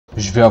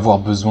je vais avoir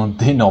besoin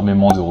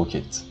d'énormément de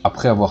roquettes.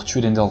 Après avoir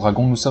tué l'Ender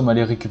Dragon, nous sommes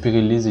allés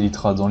récupérer les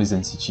Elytras dans les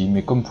N-City,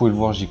 mais comme vous pouvez le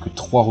voir, j'ai que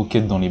 3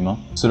 roquettes dans les mains.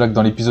 Cela que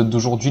dans l'épisode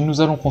d'aujourd'hui,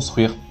 nous allons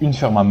construire une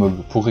ferme à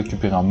mobs pour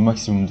récupérer un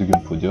maximum de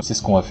gunpowder. C'est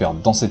ce qu'on va faire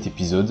dans cet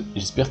épisode.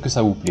 J'espère que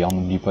ça va vous plaire.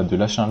 N'oubliez pas de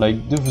lâcher un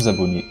like, de vous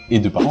abonner et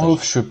de partager. En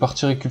off, je suis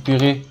parti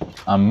récupérer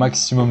un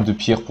maximum de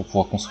pierres pour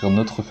pouvoir construire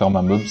notre ferme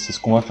à mobs. C'est ce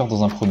qu'on va faire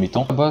dans un premier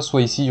temps. Là-bas,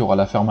 soit ici, il y aura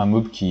la ferme à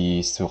mobs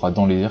qui sera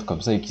dans les airs comme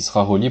ça et qui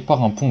sera reliée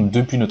par un pont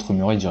depuis notre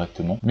muraille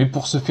directement. Mais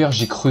pour ce faire,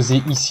 j'ai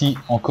creusé ici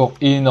encore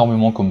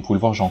énormément. Comme vous pouvez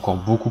le voir, j'ai encore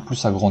beaucoup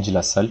plus agrandi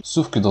la salle.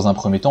 Sauf que dans un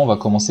premier temps, on va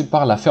commencer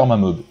par la ferme à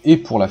mobs. Et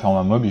pour la ferme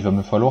à mobs, il va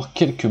me falloir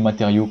quelques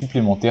matériaux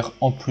supplémentaires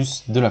en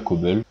plus de la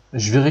cobble.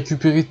 Je vais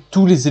récupérer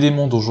tous les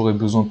éléments dont j'aurai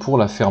besoin pour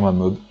la ferme à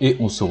mobs et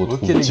on se retrouve.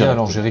 Ok les gars,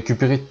 alors j'ai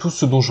récupéré tout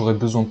ce dont j'aurai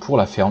besoin pour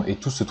la ferme et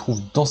tout se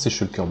trouve dans ces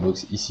shulker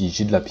blocks. Ici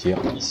j'ai de la pierre,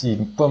 ici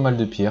pas mal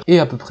de pierre et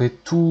à peu près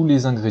tous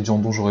les ingrédients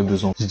dont j'aurai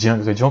besoin. Je dis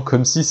ingrédients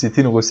comme si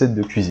c'était une recette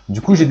de cuisine.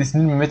 Du coup j'ai décidé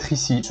de me mettre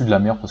ici, au-dessus de la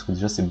mer, parce que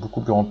déjà c'est beaucoup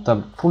plus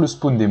rentable pour le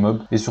spawn des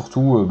mobs et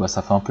surtout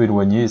ça fait un peu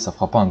éloigné et ça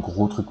fera pas un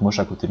gros truc moche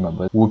à côté de ma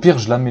base. Ou au pire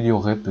je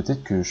l'améliorerai,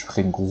 peut-être que je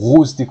ferai une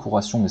grosse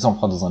décoration, mais ça on le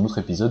fera dans un autre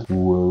épisode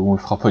ou on le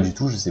fera pas du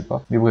tout, je sais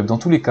pas. Mais bref, dans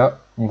tous les cas,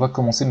 on va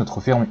commencer notre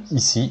ferme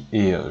ici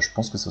et je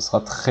pense que ce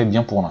sera très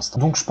bien pour l'instant.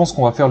 Donc je pense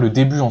qu'on va faire le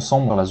début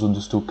ensemble, dans la zone de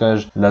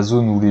stockage, la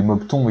zone où les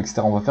mobs tombent,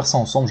 etc. On va faire ça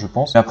ensemble je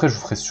pense. Mais après je vous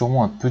ferai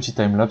sûrement un petit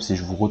timelapse et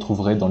je vous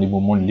retrouverai dans les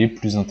moments les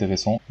plus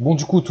intéressants. Bon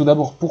du coup tout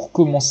d'abord pour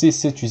commencer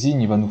cette usine,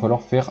 il va nous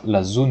falloir faire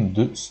la zone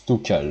de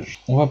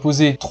stockage. On va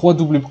poser 3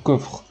 doubles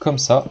coffres comme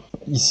ça,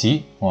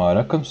 ici.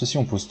 Voilà, comme ceci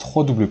on pose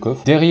 3 doubles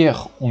coffres.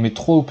 Derrière on met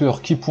 3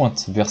 hoppers qui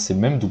pointent vers ces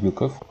mêmes doubles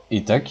coffres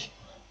et tac.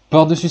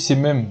 Par-dessus ces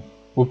mêmes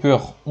hopper,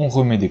 on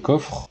remet des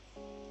coffres,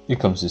 et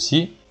comme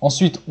ceci.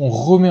 Ensuite, on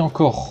remet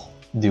encore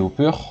des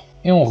hoppers,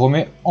 et on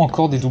remet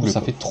encore des doubles. Ça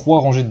fait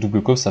 3 rangées de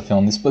doubles coffres, ça fait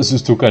un espace de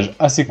stockage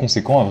assez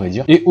conséquent à vrai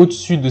dire. Et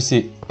au-dessus de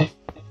ces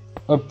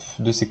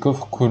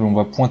coffres que l'on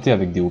va pointer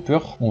avec des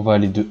hoppers, on va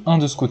aller de 1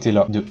 de ce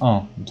côté-là, de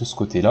 1 de ce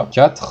côté-là,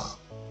 4,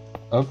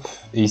 hop,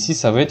 et ici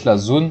ça va être la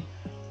zone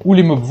où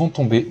les mobs vont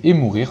tomber et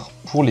mourir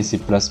pour laisser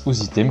place aux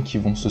items qui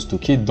vont se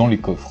stocker dans les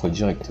coffres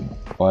directement.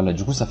 Voilà,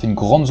 du coup ça fait une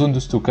grande zone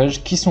de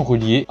stockage qui sont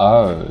reliés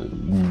à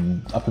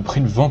peu près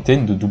une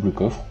vingtaine de doubles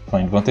coffres, enfin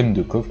une vingtaine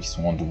de coffres qui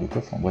sont en double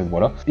coffre, bref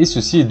voilà. Et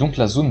ceci est donc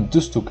la zone de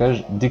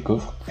stockage des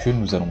coffres que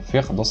nous allons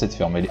faire dans cette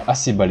ferme. Elle est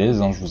assez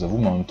balèze, hein, je vous avoue,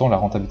 mais en même temps la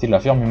rentabilité de la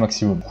ferme est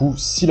maximum. Du coup,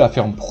 si la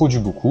ferme produit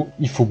beaucoup,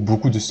 il faut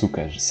beaucoup de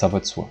stockage, ça va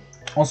de soi.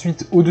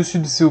 Ensuite, au-dessus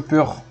de ces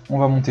hoppers, on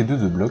va monter 2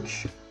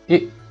 blocs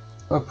et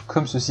hop,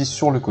 comme ceci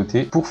sur le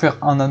côté, pour faire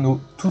un anneau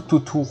tout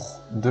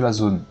autour de la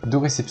zone de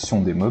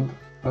réception des mobs.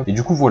 Hop. Et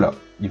du coup voilà,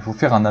 il faut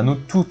faire un anneau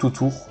tout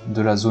autour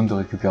de la zone de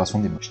récupération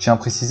des mobs. Je tiens à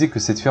préciser que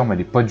cette ferme elle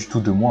est pas du tout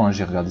de moi, hein.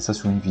 J'ai regardé ça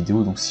sur une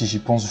vidéo, donc si j'y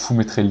pense je vous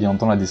mettrai le lien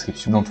dans la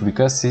description. Dans tous les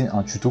cas c'est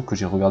un tuto que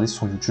j'ai regardé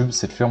sur YouTube,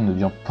 cette ferme ne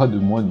vient pas de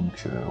moi,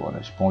 donc voilà,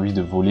 j'ai pas envie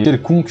de voler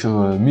quelconque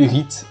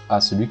mérite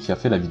à celui qui a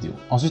fait la vidéo.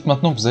 Ensuite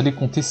maintenant vous allez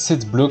compter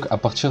 7 blocs à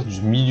partir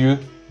du milieu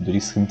de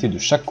l'extrémité de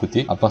chaque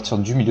côté, à partir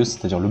du milieu,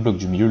 c'est-à-dire le bloc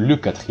du milieu, le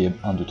quatrième,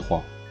 1, 2,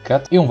 3,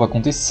 4, et on va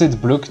compter 7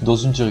 blocs dans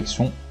une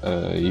direction,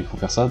 et il faut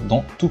faire ça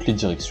dans toutes les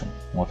directions.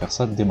 On va faire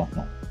ça dès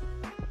maintenant.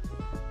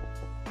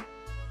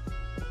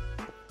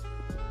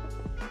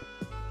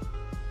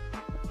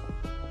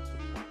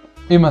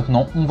 Et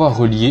maintenant, on va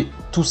relier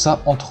tout ça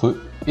entre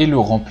eux et le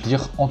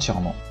remplir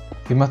entièrement.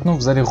 Et maintenant,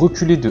 vous allez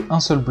reculer de un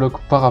seul bloc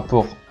par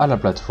rapport à la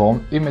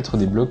plateforme et mettre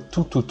des blocs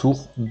tout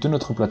autour de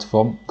notre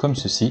plateforme, comme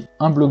ceci.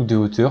 Un bloc de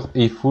hauteur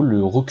et il faut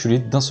le reculer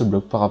d'un seul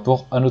bloc par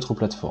rapport à notre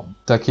plateforme.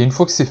 Tac, et une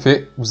fois que c'est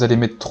fait, vous allez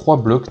mettre 3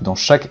 blocs dans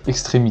chaque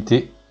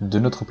extrémité de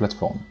notre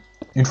plateforme.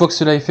 Une fois que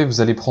cela est fait, vous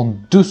allez prendre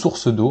 2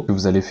 sources d'eau que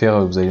vous allez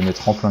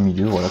mettre en plein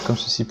milieu, voilà, comme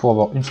ceci, pour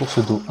avoir une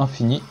source d'eau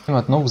infinie. Et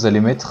maintenant, vous allez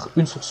mettre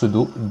une source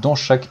d'eau dans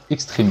chaque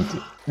extrémité.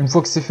 Une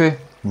fois que c'est fait,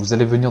 vous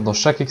allez venir dans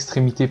chaque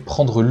extrémité,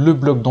 prendre le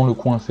bloc dans le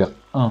coin, faire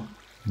 1,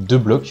 2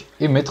 blocs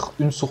et mettre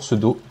une source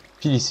d'eau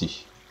pile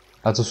ici.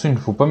 Attention, il ne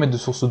faut pas mettre de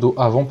source d'eau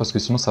avant parce que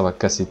sinon ça va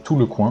casser tout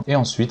le coin. Et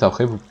ensuite,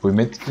 après, vous pouvez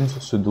mettre une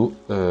source d'eau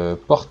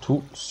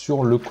partout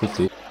sur le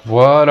côté.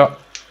 Voilà.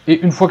 Et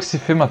une fois que c'est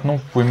fait, maintenant,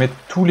 vous pouvez mettre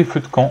tous les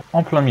feux de camp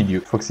en plein milieu.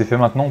 Une fois que c'est fait,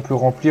 maintenant, on peut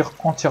remplir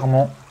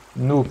entièrement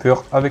nos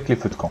hoppers avec les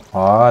feux de camp.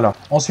 Voilà.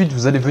 Ensuite,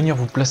 vous allez venir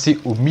vous placer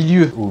au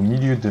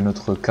milieu de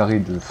notre carré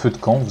de feux de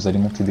camp. Vous allez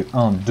monter de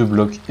 1, 2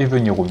 blocs et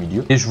venir au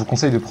milieu. Et je vous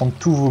conseille de prendre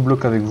tous vos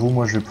blocs avec vous.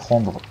 Moi, je vais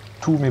prendre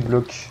tous mes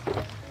blocs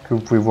que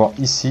vous pouvez voir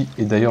ici.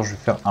 Et d'ailleurs, je vais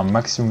faire un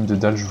maximum de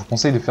dalles. Je vous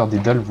conseille de faire des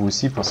dalles vous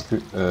aussi parce que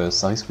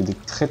ça risque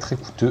d'être très très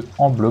coûteux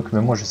en bloc.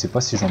 Mais moi, je sais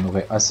pas si j'en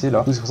aurai assez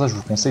là. C'est pour ça que je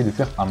vous conseille de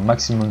faire un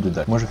maximum de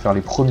dalles. Moi, je vais faire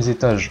les premiers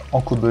étages en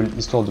cobble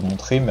histoire de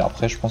montrer. Mais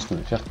après, je pense que je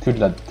vais faire que des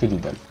dalles.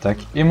 Tac.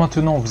 Et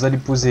maintenant, vous allez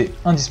poser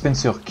un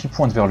dispenser qui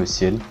pointe vers le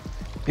ciel.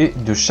 Et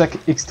de chaque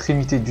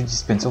extrémité du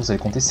dispenser, vous allez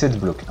compter 7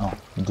 blocs.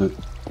 1, 2,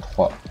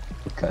 3,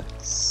 4,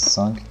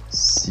 5,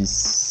 6,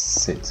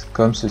 7.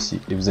 Comme ceci.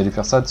 Et vous allez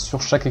faire ça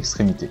sur chaque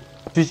extrémité.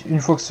 Ensuite, une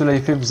fois que cela est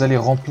fait, vous allez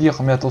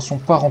remplir, mais attention,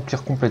 pas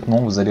remplir complètement,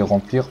 vous allez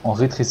remplir en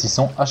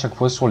rétrécissant à chaque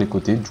fois sur les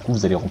côtés. Du coup,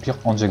 vous allez remplir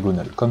en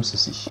diagonale, comme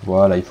ceci.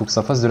 Voilà, il faut que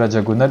ça fasse de la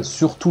diagonale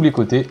sur tous les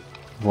côtés.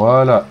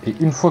 Voilà, et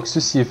une fois que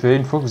ceci est fait,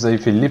 une fois que vous avez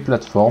fait les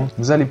plateformes,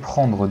 vous allez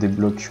prendre des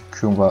blocs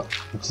qu'on va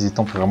utiliser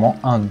temporairement,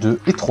 1, 2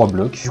 et 3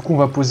 blocs. Du coup, on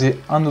va poser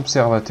un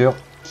observateur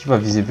qui va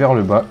viser vers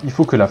le bas. Il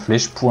faut que la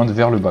flèche pointe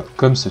vers le bas,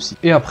 comme ceci.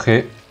 Et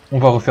après, on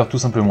va refaire tout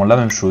simplement la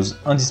même chose,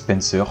 un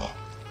dispenser.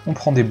 On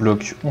prend des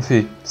blocs, on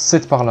fait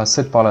 7 par là,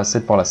 7 par là,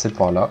 7 par là, 7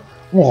 par là.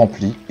 On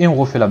remplit et on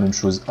refait la même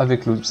chose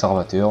avec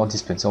l'observateur,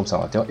 dispenser,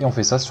 observateur, et on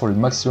fait ça sur le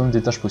maximum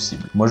d'étages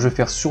possible. Moi je vais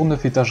faire sur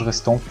 9 étages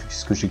restants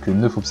puisque j'ai que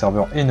 9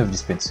 observeurs et 9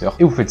 dispensers.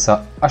 Et vous faites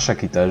ça à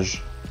chaque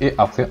étage. Et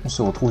après on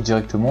se retrouve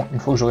directement une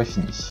fois que j'aurai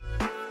fini.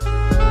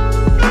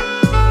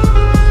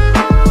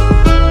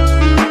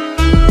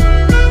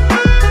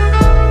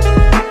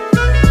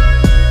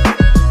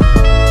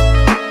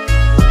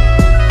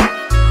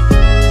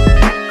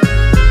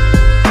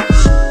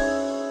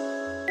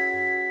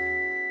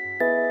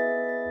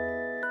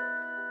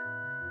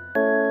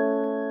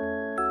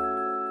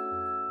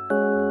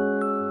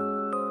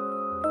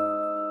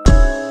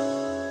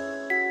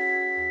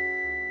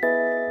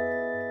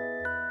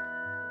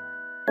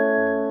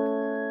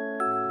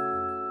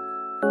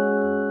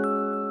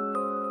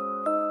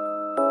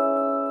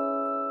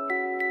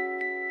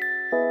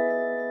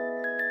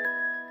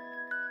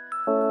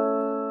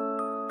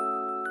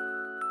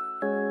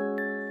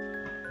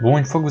 Bon,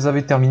 une fois que vous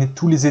avez terminé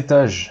tous les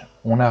étages,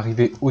 on est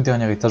arrivé au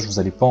dernier étage, vous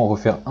n'allez pas en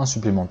refaire un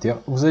supplémentaire.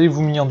 Vous allez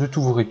vous munir de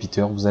tous vos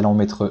répéteurs, vous allez en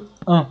mettre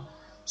un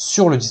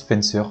sur le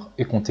dispenser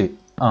et compter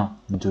 1,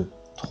 2,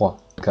 3,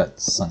 4,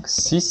 5,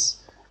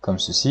 6, comme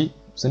ceci.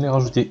 Vous allez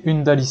rajouter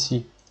une dalle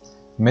ici,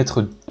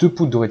 mettre 2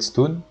 poudres de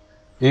redstone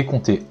et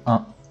compter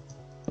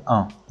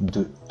 1,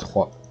 2,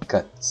 3,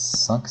 4,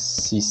 5,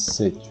 6,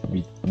 7,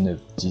 8, 9,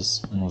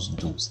 10, 11,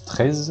 12,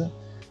 13.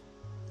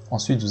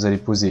 Ensuite, vous allez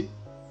poser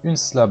une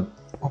slab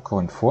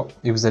encore une fois,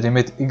 et vous allez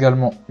mettre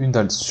également une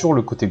dalle sur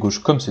le côté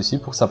gauche comme ceci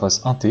pour que ça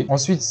fasse un T.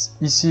 Ensuite,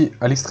 ici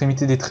à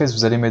l'extrémité des 13,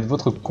 vous allez mettre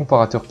votre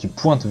comparateur qui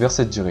pointe vers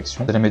cette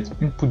direction. Vous allez mettre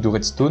une poudre de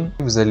redstone,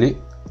 vous allez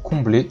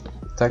combler,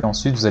 tac.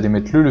 Ensuite vous allez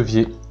mettre le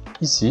levier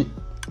ici,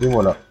 et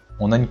voilà,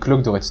 on a une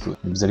cloque de redstone.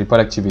 Vous n'allez pas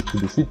l'activer tout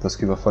de suite parce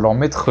qu'il va falloir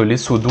mettre les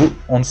seaux d'eau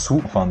en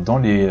dessous, enfin dans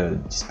les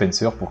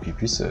dispensers pour qu'ils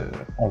puissent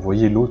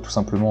envoyer l'eau tout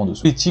simplement en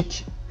dessous. Les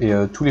ticks et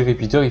tous les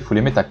repeaters, il faut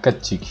les mettre à 4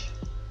 ticks.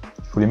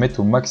 Il faut les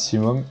mettre au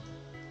maximum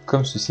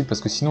comme ceci,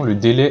 parce que sinon le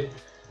délai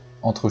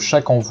entre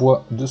chaque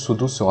envoi de seau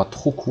d'eau sera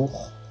trop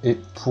court, et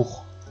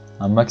pour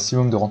un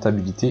maximum de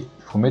rentabilité,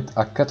 il faut mettre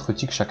à 4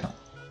 ticks chacun.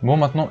 Bon,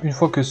 maintenant, une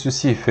fois que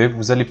ceci est fait,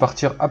 vous allez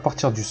partir à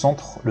partir du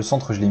centre. Le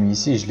centre, je l'ai mis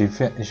ici et j'ai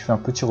fait un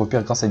petit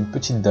repère grâce à une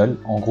petite dalle.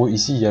 En gros,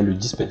 ici, il y a le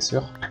dispenser.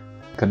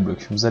 4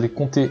 blocs. Vous allez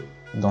compter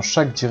dans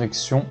chaque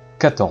direction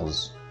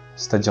 14.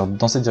 C'est-à-dire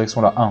dans cette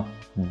direction-là, 1,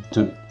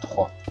 2,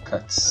 3,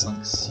 4, 5,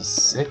 6,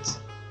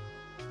 7,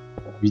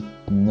 8,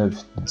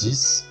 9,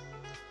 10,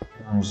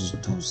 11,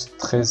 12,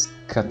 13,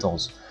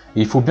 14. Et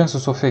il faut bien que ce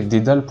soit fait avec des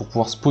dalles pour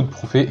pouvoir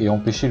spawn-proofer et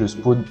empêcher le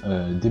spawn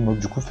des mobs.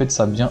 Du coup, faites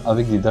ça bien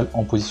avec des dalles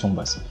en position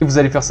basse. Et vous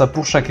allez faire ça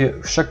pour chaque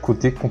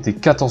côté, compter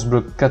 14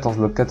 blocs, 14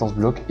 blocs, 14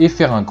 blocs, et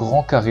faire un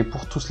grand carré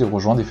pour tous les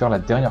rejoindre et faire la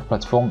dernière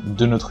plateforme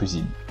de notre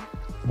usine.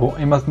 Bon,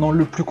 et maintenant,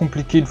 le plus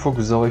compliqué, une fois que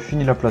vous aurez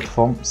fini la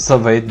plateforme, ça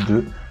va être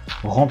de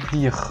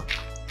remplir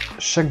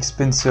chaque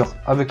dispenser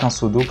avec un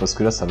seau d'eau, parce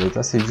que là, ça va être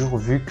assez dur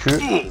vu que...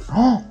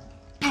 Oh,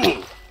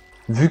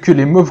 vu que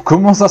les mobs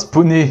commencent à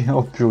spawner.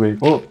 Oh purée.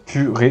 Oh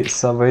purée,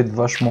 ça va être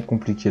vachement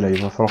compliqué là.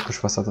 Il va falloir que je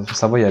fasse attention.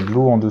 Ça va, il y a de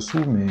l'eau en dessous,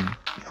 mais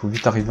il faut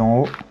vite arriver en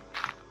haut.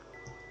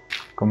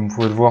 Comme vous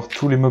pouvez le voir,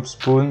 tous les mobs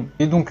spawn.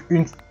 Et donc,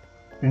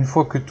 une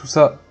fois que tout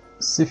ça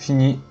c'est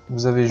fini,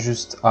 vous avez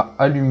juste à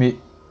allumer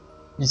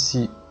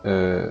ici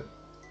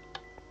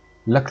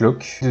la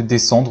cloque, de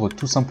descendre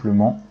tout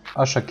simplement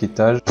à chaque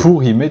étage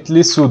pour y mettre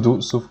les seaux d'eau.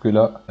 Sauf que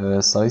là,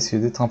 ça risque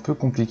d'être un peu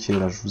compliqué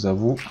là, je vous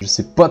avoue. Je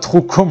sais pas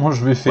trop comment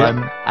je vais faire.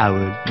 1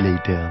 hour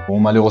later. Bon,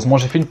 malheureusement,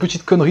 j'ai fait une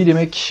petite connerie les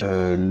mecs.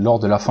 Lors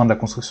de la fin de la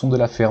construction de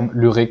la ferme,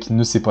 le rec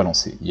ne s'est pas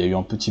lancé. Il y a eu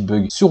un petit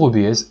bug sur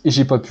OBS et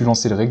j'ai pas pu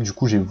lancer le rec. Du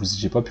coup, j'ai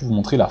pas pu vous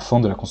montrer la fin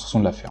de la construction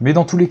de la ferme. Mais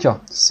dans tous les cas,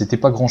 c'était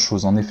pas grand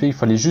chose. En effet, il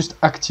fallait juste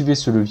activer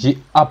ce levier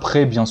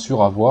après, bien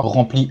sûr, avoir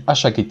rempli à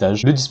chaque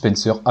étage le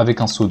dispenser avec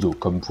un seau d'eau.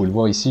 Comme vous pouvez le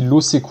voir ici,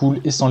 l'eau s'écoule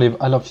et s'enlève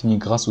à l'infini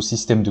grâce au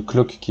système de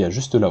cloque qui a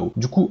juste là-haut.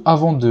 Du coup,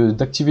 avant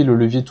d'activer le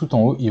levier tout en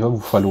haut, il va vous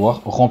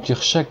falloir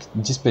remplir chaque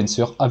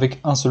dispenser avec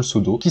un seul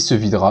seau d'eau qui se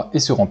videra et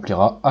se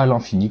remplira à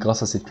l'infini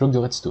grâce à cette cloque de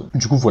redstone.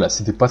 Du coup, voilà,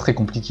 c'était pas très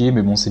compliqué,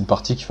 mais bon, c'est une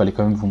partie qu'il fallait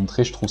quand même vous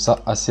montrer. Je trouve ça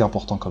assez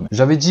important quand même.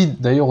 J'avais dit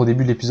d'ailleurs au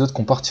début de l'épisode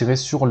qu'on partirait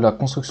sur la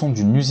construction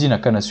d'une usine à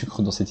canne à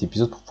sucre dans cet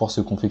épisode pour pouvoir se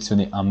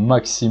confectionner un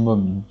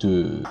maximum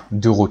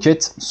de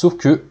roquettes. Sauf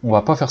que on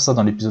va pas faire ça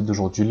dans l'épisode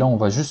d'aujourd'hui. Là, on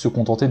va juste se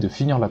contenter de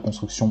finir la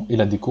construction et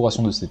la décoration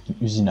de cette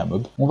usine à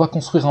mobs. On va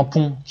construire un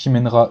pont qui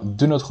mènera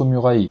de notre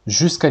muraille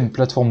jusqu'à une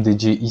plateforme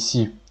dédiée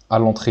ici à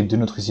l'entrée de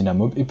notre usine à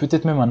mobs, et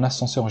peut-être même un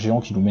ascenseur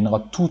géant qui nous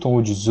mènera tout en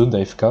haut du zone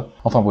d'AFK.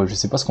 Enfin bref, je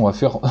sais pas ce qu'on va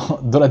faire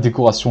dans la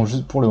décoration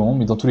juste pour le moment,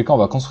 mais dans tous les cas on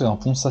va construire un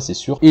pont, ça c'est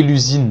sûr. Et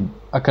l'usine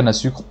à canne à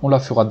sucre, on la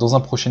fera dans un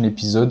prochain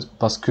épisode,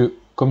 parce que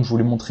comme je vous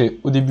l'ai montré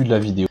au début de la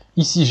vidéo,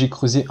 Ici, j'ai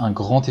creusé un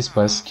grand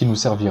espace qui nous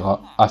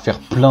servira à faire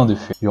plein de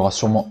fermes. Il y aura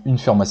sûrement une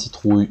ferme à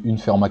citrouille, une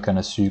ferme à canne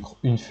à sucre,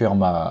 une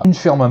ferme à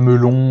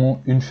melon,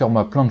 une ferme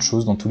à plein de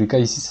choses. Dans tous les cas,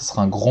 ici, ça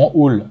sera un grand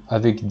hall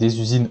avec des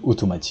usines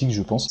automatiques,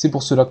 je pense. C'est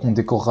pour cela qu'on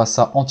décorera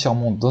ça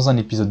entièrement dans un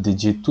épisode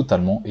dédié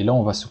totalement. Et là,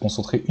 on va se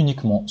concentrer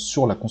uniquement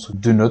sur la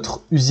construction de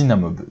notre usine à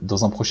meubles.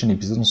 Dans un prochain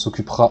épisode, on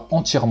s'occupera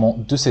entièrement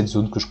de cette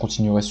zone que je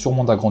continuerai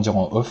sûrement d'agrandir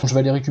en off. Je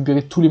vais aller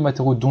récupérer tous les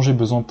matériaux dont j'ai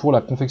besoin pour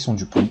la confection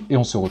du pont et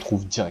on se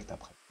retrouve direct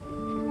après.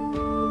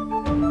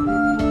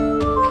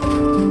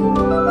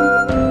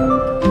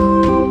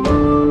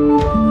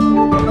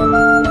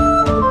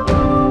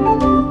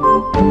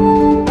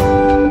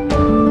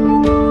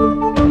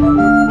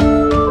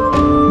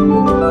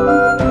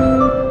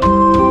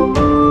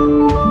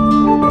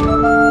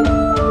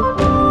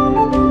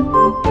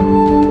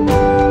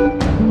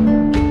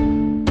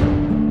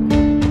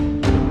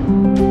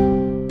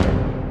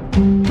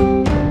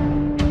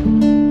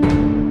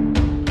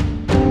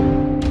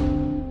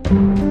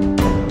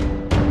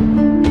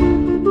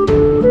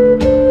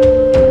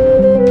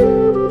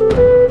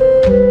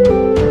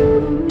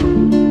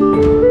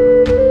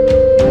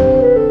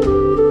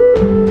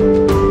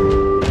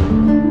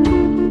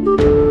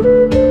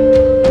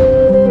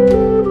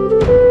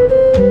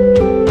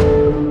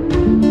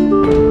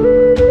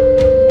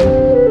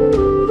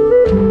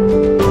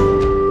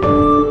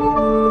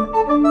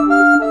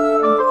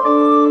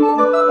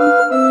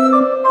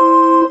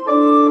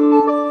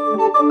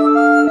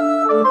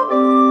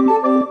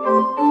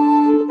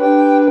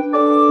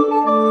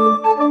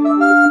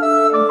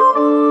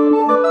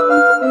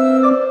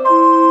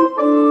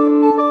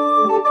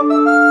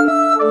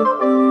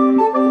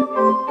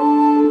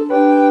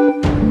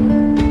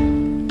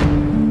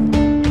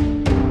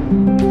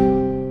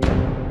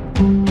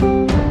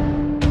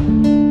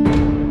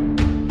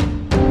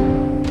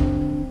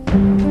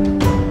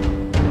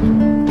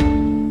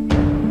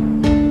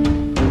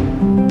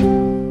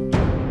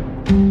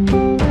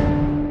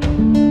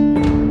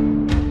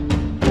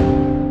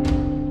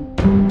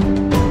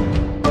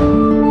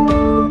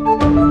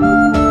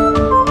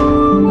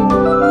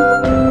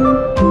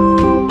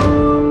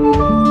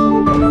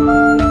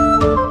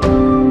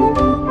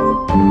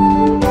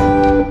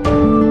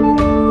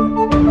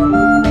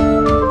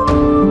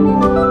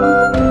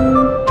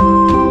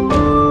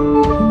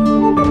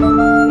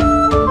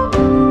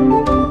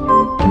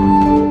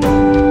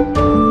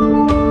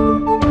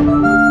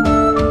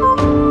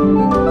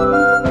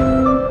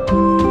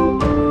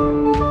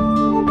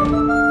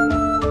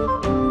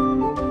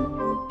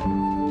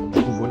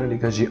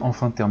 J'ai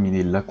enfin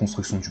terminé la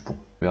construction du pont.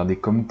 Regardez,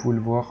 comme vous pouvez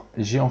le voir,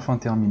 j'ai enfin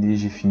terminé,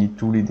 j'ai fini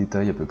tous les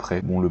détails à peu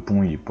près. Bon, le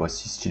pont il est pas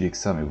si stylé que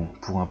ça, mais bon,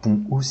 pour un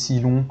pont aussi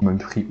long, même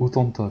pris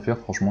autant de temps à faire,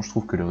 franchement je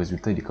trouve que le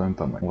résultat il est quand même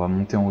pas mal. On va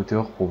monter en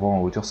hauteur pour voir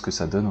en hauteur ce que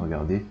ça donne.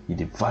 Regardez,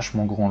 il est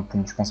vachement grand le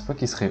pont. Je pense pas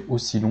qu'il serait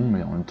aussi long,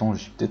 mais en même temps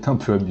j'ai peut-être un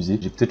peu abusé.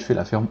 J'ai peut-être fait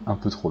la ferme un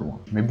peu trop loin.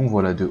 Mais bon,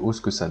 voilà de haut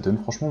ce que ça donne.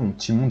 Franchement, mon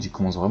petit monde il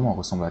commence vraiment à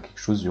ressembler à quelque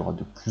chose. Il y aura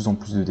de plus en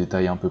plus de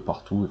détails un peu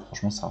partout, et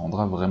franchement ça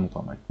rendra vraiment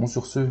pas mal. Bon,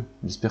 sur ce,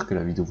 j'espère que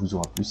la vidéo vous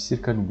aura plu. Si c'est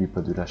le cas, n'oubliez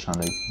pas de lâcher un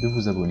like, de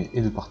vous abonner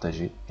et de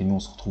partager. Et nous on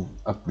se retrouve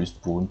à plus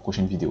pour une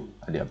prochaine vidéo.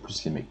 Allez, à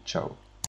plus les mecs, ciao.